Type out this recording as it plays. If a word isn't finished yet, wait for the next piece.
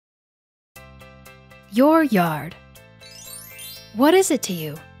Your yard. What is it to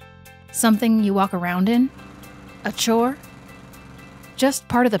you? Something you walk around in? A chore? Just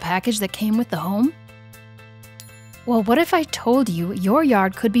part of the package that came with the home? Well, what if I told you your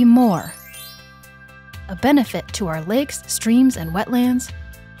yard could be more? A benefit to our lakes, streams, and wetlands,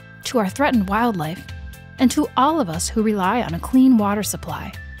 to our threatened wildlife, and to all of us who rely on a clean water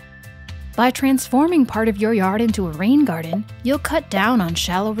supply. By transforming part of your yard into a rain garden, you'll cut down on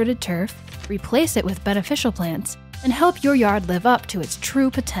shallow-rooted turf, replace it with beneficial plants, and help your yard live up to its true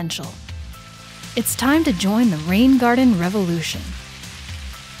potential. It's time to join the rain garden revolution.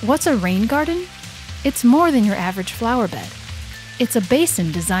 What's a rain garden? It's more than your average flower bed. It's a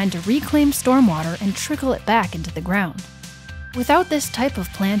basin designed to reclaim stormwater and trickle it back into the ground. Without this type of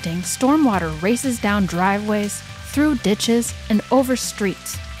planting, stormwater races down driveways, through ditches, and over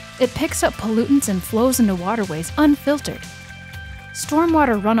streets. It picks up pollutants and flows into waterways unfiltered.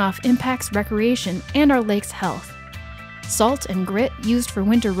 Stormwater runoff impacts recreation and our lake's health. Salt and grit used for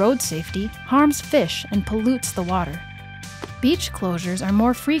winter road safety harms fish and pollutes the water. Beach closures are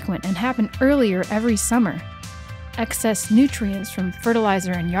more frequent and happen earlier every summer. Excess nutrients from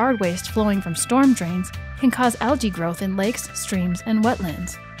fertilizer and yard waste flowing from storm drains can cause algae growth in lakes, streams, and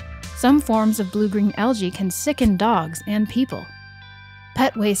wetlands. Some forms of blue-green algae can sicken dogs and people.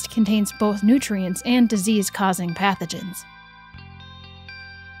 Pet waste contains both nutrients and disease-causing pathogens.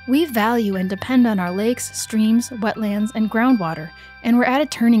 We value and depend on our lakes, streams, wetlands, and groundwater, and we're at a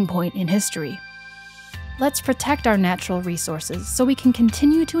turning point in history. Let's protect our natural resources so we can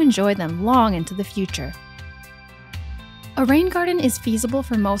continue to enjoy them long into the future. A rain garden is feasible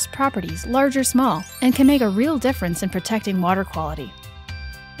for most properties, large or small, and can make a real difference in protecting water quality.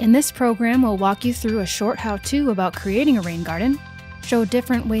 In this program, we'll walk you through a short how-to about creating a rain garden, show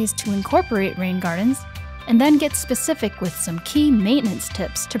different ways to incorporate rain gardens, and then get specific with some key maintenance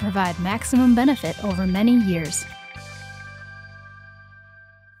tips to provide maximum benefit over many years.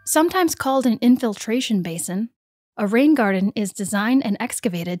 Sometimes called an infiltration basin, a rain garden is designed and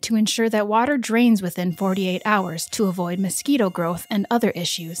excavated to ensure that water drains within 48 hours to avoid mosquito growth and other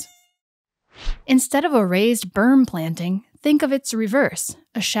issues. Instead of a raised berm planting, think of its reverse,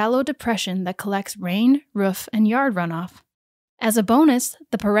 a shallow depression that collects rain, roof, and yard runoff. As a bonus,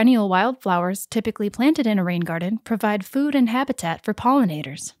 the perennial wildflowers typically planted in a rain garden provide food and habitat for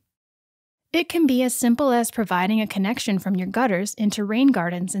pollinators. It can be as simple as providing a connection from your gutters into rain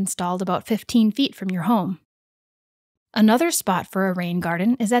gardens installed about 15 feet from your home. Another spot for a rain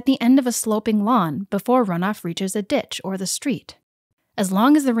garden is at the end of a sloping lawn before runoff reaches a ditch or the street. As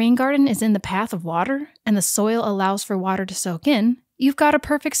long as the rain garden is in the path of water and the soil allows for water to soak in, you've got a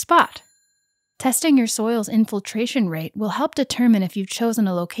perfect spot. Testing your soil's infiltration rate will help determine if you've chosen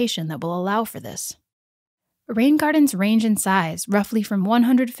a location that will allow for this. Rain gardens range in size, roughly from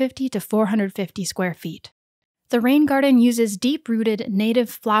 150 to 450 square feet. The rain garden uses deep-rooted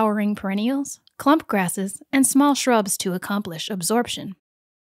native flowering perennials, clump grasses, and small shrubs to accomplish absorption.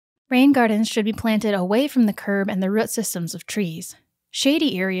 Rain gardens should be planted away from the curb and the root systems of trees.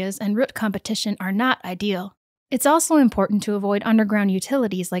 Shady areas and root competition are not ideal. It's also important to avoid underground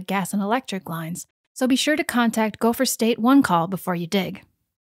utilities like gas and electric lines, so be sure to contact Gopher State One Call before you dig.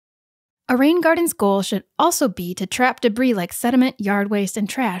 A rain garden's goal should also be to trap debris like sediment, yard waste, and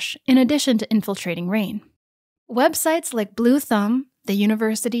trash, in addition to infiltrating rain. Websites like Blue Thumb, the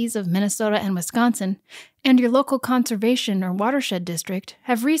universities of Minnesota and Wisconsin, and your local conservation or watershed district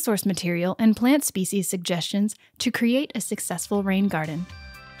have resource material and plant species suggestions to create a successful rain garden.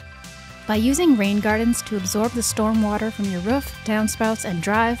 By using rain gardens to absorb the stormwater from your roof, downspouts, and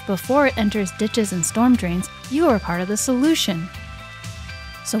drive before it enters ditches and storm drains, you are part of the solution.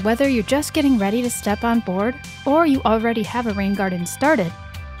 So whether you're just getting ready to step on board, or you already have a rain garden started,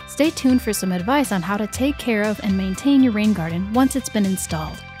 stay tuned for some advice on how to take care of and maintain your rain garden once it's been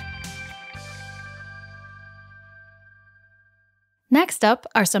installed. Next up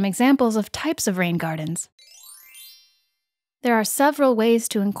are some examples of types of rain gardens. There are several ways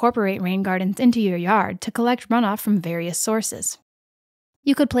to incorporate rain gardens into your yard to collect runoff from various sources.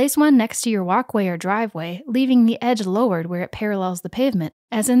 You could place one next to your walkway or driveway, leaving the edge lowered where it parallels the pavement,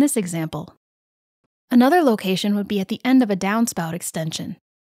 as in this example. Another location would be at the end of a downspout extension.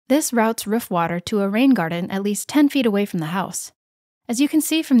 This routes roof water to a rain garden at least 10 feet away from the house. As you can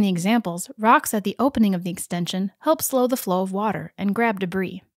see from the examples, rocks at the opening of the extension help slow the flow of water and grab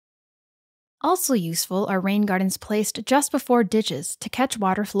debris. Also useful are rain gardens placed just before ditches to catch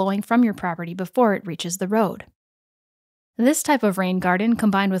water flowing from your property before it reaches the road. This type of rain garden,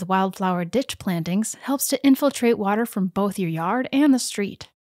 combined with wildflower ditch plantings, helps to infiltrate water from both your yard and the street.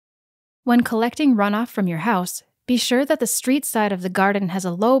 When collecting runoff from your house, Be sure that the street side of the garden has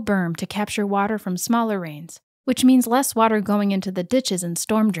a low berm to capture water from smaller rains, which means less water going into the ditches and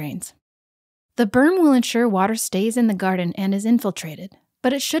storm drains. The berm will ensure water stays in the garden and is infiltrated,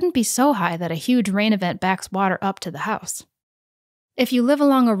 but it shouldn't be so high that a huge rain event backs water up to the house. If you live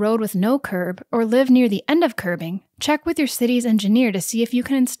along a road with no curb or live near the end of curbing, check with your city's engineer to see if you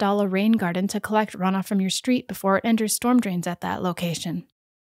can install a rain garden to collect runoff from your street before it enters storm drains at that location.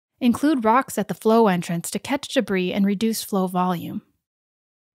 Include rocks at the flow entrance to catch debris and reduce flow volume.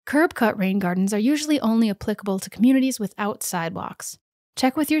 Curb-cut rain gardens are usually only applicable to communities without sidewalks.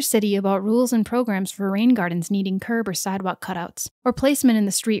 Check with your city about rules and programs for rain gardens needing curb or sidewalk cutouts, or placement in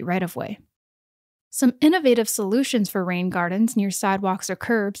the street right-of-way. Some innovative solutions for rain gardens near sidewalks or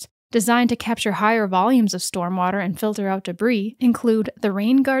curbs, designed to capture higher volumes of stormwater and filter out debris, include the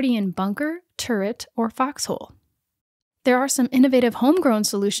Rain Guardian bunker, turret, or foxhole. There are some innovative homegrown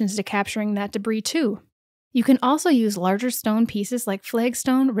solutions to capturing that debris too. You can also use larger stone pieces like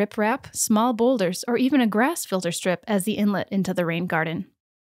flagstone, riprap, small boulders, or even a grass filter strip as the inlet into the rain garden.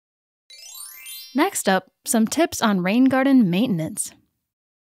 Next up, some tips on rain garden maintenance.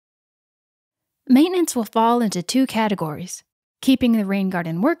 Maintenance will fall into two categories: keeping the rain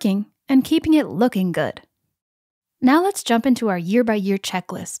garden working and keeping it looking good. Now let's jump into our year-by-year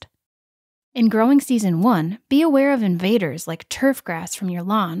checklist. In growing season 1, be aware of invaders like turf grass from your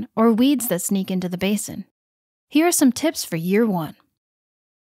lawn or weeds that sneak into the basin. Here are some tips for year 1.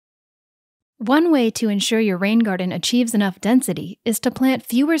 One way to ensure your rain garden achieves enough density is to plant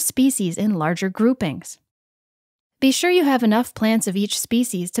fewer species in larger groupings. Be sure you have enough plants of each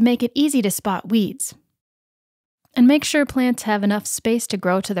species to make it easy to spot weeds. And make sure plants have enough space to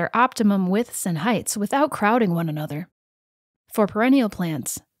grow to their optimum widths and heights without crowding one another. For perennial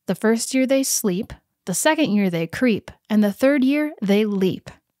plants, the first year they sleep, the second year they creep, and the third year they leap.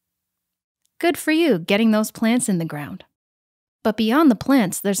 Good for you getting those plants in the ground. But beyond the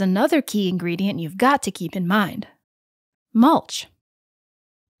plants, there's another key ingredient you've got to keep in mind: mulch.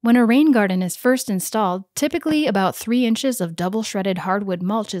 When a rain garden is first installed, typically about 3 inches of double shredded hardwood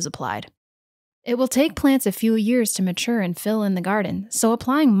mulch is applied. It will take plants a few years to mature and fill in the garden, so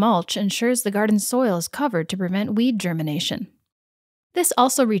applying mulch ensures the garden's soil is covered to prevent weed germination. This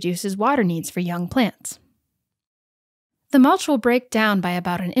also reduces water needs for young plants. The mulch will break down by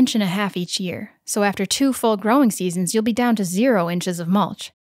about 1.5 inches each year, so after 2 full growing seasons you'll be down to 0 inches of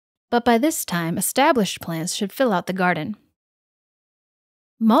mulch. But by this time, established plants should fill out the garden.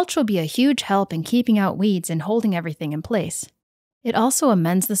 Mulch will be a huge help in keeping out weeds and holding everything in place. It also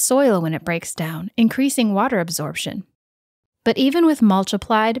amends the soil when it breaks down, increasing water absorption. But even with mulch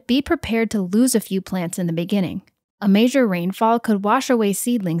applied, be prepared to lose a few plants in the beginning. A major rainfall could wash away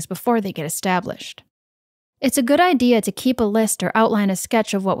seedlings before they get established. It's a good idea to keep a list or outline a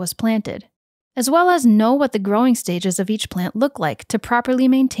sketch of what was planted, as well as know what the growing stages of each plant look like to properly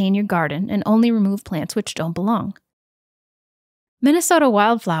maintain your garden and only remove plants which don't belong. Minnesota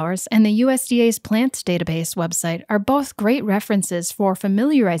Wildflowers and the USDA's Plants Database website are both great references for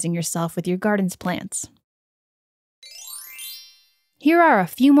familiarizing yourself with your garden's plants. Here are a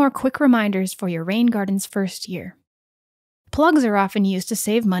few more quick reminders for your rain garden's first year. Plugs are often used to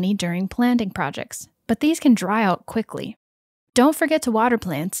save money during planting projects, but these can dry out quickly. Don't forget to water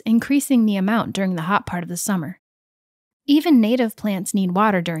plants, increasing the amount during the hot part of the summer. Even native plants need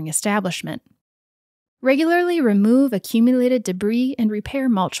water during establishment. Regularly remove accumulated debris and repair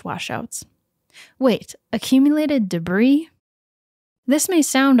mulch washouts. Wait, accumulated debris? This may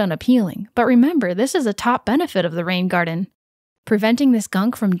sound unappealing, but remember, this is a top benefit of the rain garden. Preventing this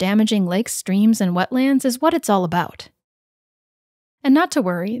gunk from damaging lakes, streams, and wetlands is what it's all about. And not to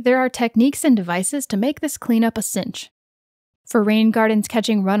worry, there are techniques and devices to make this cleanup a cinch. For rain gardens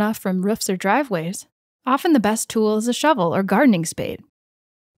catching runoff from roofs or driveways, often the best tool is a shovel or gardening spade.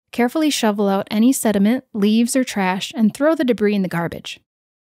 Carefully shovel out any sediment, leaves, or trash and throw the debris in the garbage.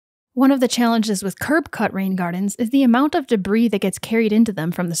 One of the challenges with curb-cut rain gardens is the amount of debris that gets carried into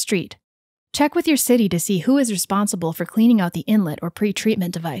them from the street. Check with your city to see who is responsible for cleaning out the inlet or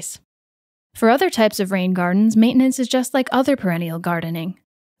pre-treatment device. For other types of rain gardens, maintenance is just like other perennial gardening.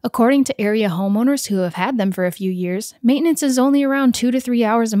 According to area homeowners who have had them for a few years, maintenance is only around 2 to 3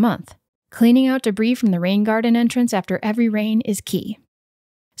 hours a month. Cleaning out debris from the rain garden entrance after every rain is key.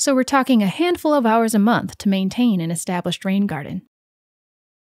 So we're talking a handful of hours a month to maintain an established rain garden.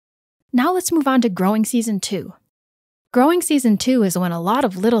 Now let's move on to growing season 2. Growing season 2 is when a lot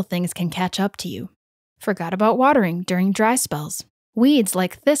of little things can catch up to you. Forgot about watering during dry spells. Weeds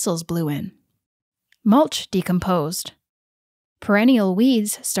like thistles blew in. Mulch decomposed. Perennial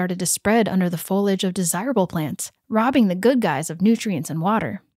weeds started to spread under the foliage of desirable plants, robbing the good guys of nutrients and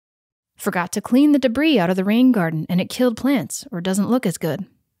water. Forgot to clean the debris out of the rain garden and it killed plants or doesn't look as good.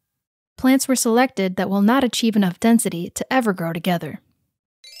 Plants were selected that will not achieve enough density to ever grow together.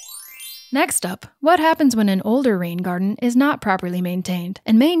 Next up, what happens when an older rain garden is not properly maintained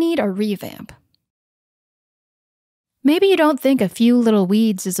and may need a revamp? Maybe you don't think a few little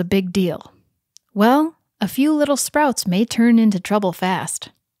weeds is a big deal. Well, a few little sprouts may turn into trouble fast.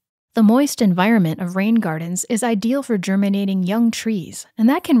 The moist environment of rain gardens is ideal for germinating young trees, and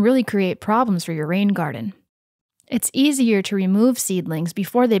that can really create problems for your rain garden. It's easier to remove seedlings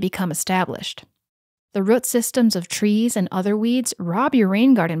before they become established. The root systems of trees and other weeds rob your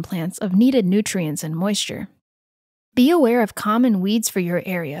rain garden plants of needed nutrients and moisture. Be aware of common weeds for your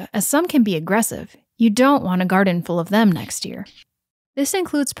area, as some can be aggressive. You don't want a garden full of them next year. This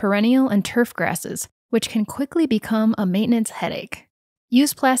includes perennial and turf grasses, which can quickly become a maintenance headache.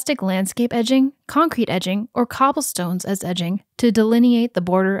 Use plastic landscape edging, concrete edging, or cobblestones as edging to delineate the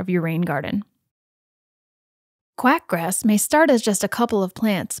border of your rain garden. Quackgrass may start as just a couple of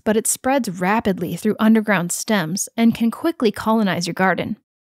plants, but it spreads rapidly through underground stems and can quickly colonize your garden.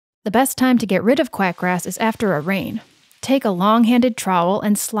 The best time to get rid of quackgrass is after a rain. Take a long-handed trowel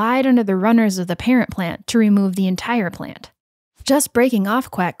and slide under the runners of the parent plant to remove the entire plant. Just breaking off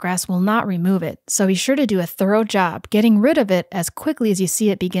quackgrass will not remove it, so be sure to do a thorough job getting rid of it as quickly as you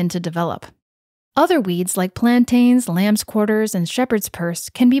see it begin to develop. Other weeds like plantains, lamb's quarters, and shepherd's purse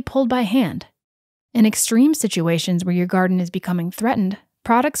can be pulled by hand. In extreme situations where your garden is becoming threatened,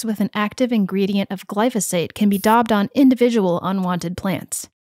 products with an active ingredient of glyphosate can be daubed on individual unwanted plants.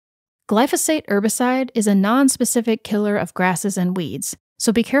 Glyphosate herbicide is a non-specific killer of grasses and weeds,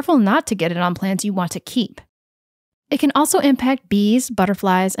 so be careful not to get it on plants you want to keep. It can also impact bees,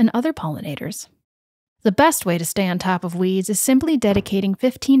 butterflies, and other pollinators. The best way to stay on top of weeds is simply dedicating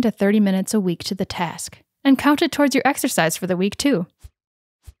 15 to 30 minutes a week to the task, and count it towards your exercise for the week too.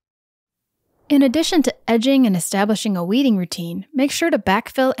 In addition to edging and establishing a weeding routine, make sure to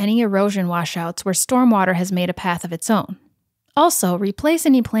backfill any erosion washouts where stormwater has made a path of its own. Also, replace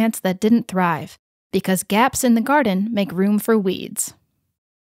any plants that didn't thrive, because gaps in the garden make room for weeds.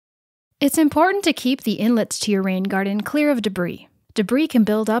 It's important to keep the inlets to your rain garden clear of debris. Debris can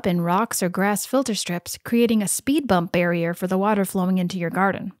build up in rocks or grass filter strips, creating a speed bump barrier for the water flowing into your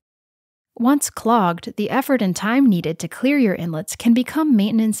garden. Once clogged, the effort and time needed to clear your inlets can become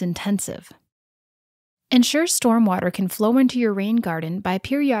maintenance intensive. Ensure stormwater can flow into your rain garden by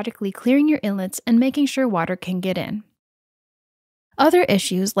periodically clearing your inlets and making sure water can get in. Other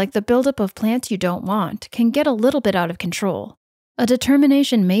issues, like the buildup of plants you don't want, can get a little bit out of control. A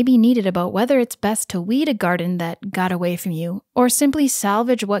determination may be needed about whether it's best to weed a garden that got away from you, or simply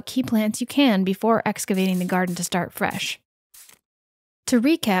salvage what key plants you can before excavating the garden to start fresh. To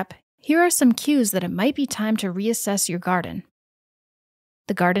recap, here are some cues that it might be time to reassess your garden.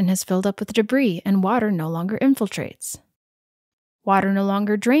 The garden has filled up with debris and water no longer infiltrates. Water no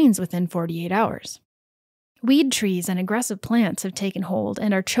longer drains within 48 hours. Weed trees and aggressive plants have taken hold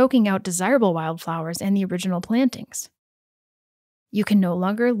and are choking out desirable wildflowers and the original plantings. You can no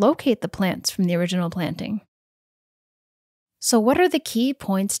longer locate the plants from the original planting. So what are the key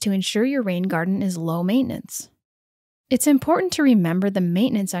points to ensure your rain garden is low maintenance? It's important to remember the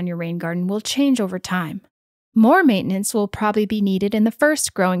maintenance on your rain garden will change over time. More maintenance will probably be needed in the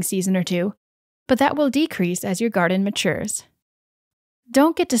first growing season or two, but that will decrease as your garden matures.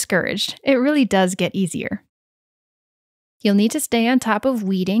 Don't get discouraged, it really does get easier. You'll need to stay on top of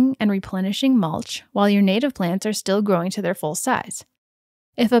weeding and replenishing mulch while your native plants are still growing to their full size.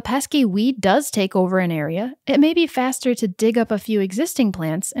 If a pesky weed does take over an area, it may be faster to dig up a few existing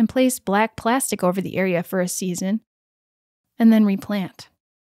plants and place black plastic over the area for a season, and then replant.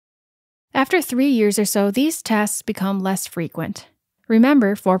 After 3 years or so, these tasks become less frequent.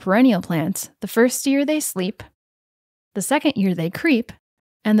 Remember, for perennial plants, the first year they sleep, the second year they creep,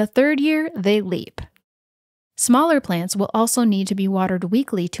 and the third year they leap. Smaller plants will also need to be watered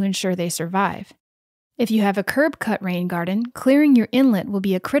weekly to ensure they survive. If you have a curb-cut rain garden, clearing your inlet will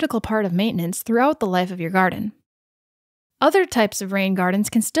be a critical part of maintenance throughout the life of your garden. Other types of rain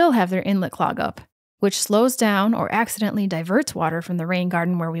gardens can still have their inlet clog up, which slows down or accidentally diverts water from the rain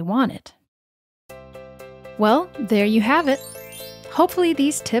garden where we want it. Well, there you have it. Hopefully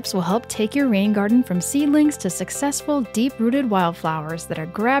these tips will help take your rain garden from seedlings to successful, deep-rooted wildflowers that are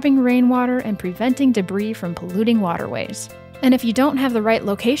grabbing rainwater and preventing debris from polluting waterways. And if you don't have the right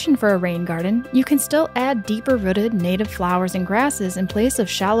location for a rain garden, you can still add deeper-rooted native flowers and grasses in place of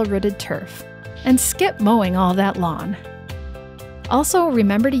shallow-rooted turf. And skip mowing all that lawn. Also,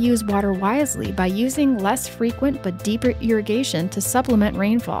 remember to use water wisely by using less frequent but deeper irrigation to supplement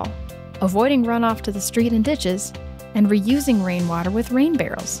rainfall, avoiding runoff to the street and ditches, and reusing rainwater with rain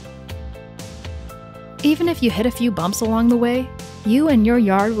barrels. Even if you hit a few bumps along the way, you and your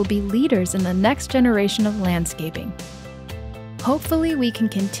yard will be leaders in the next generation of landscaping. Hopefully, we can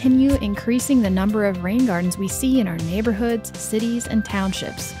continue increasing the number of rain gardens we see in our neighborhoods, cities, and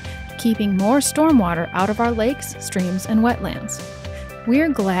townships, keeping more stormwater out of our lakes, streams, and wetlands. We're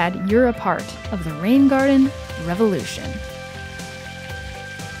glad you're a part of the Rain Garden revolution.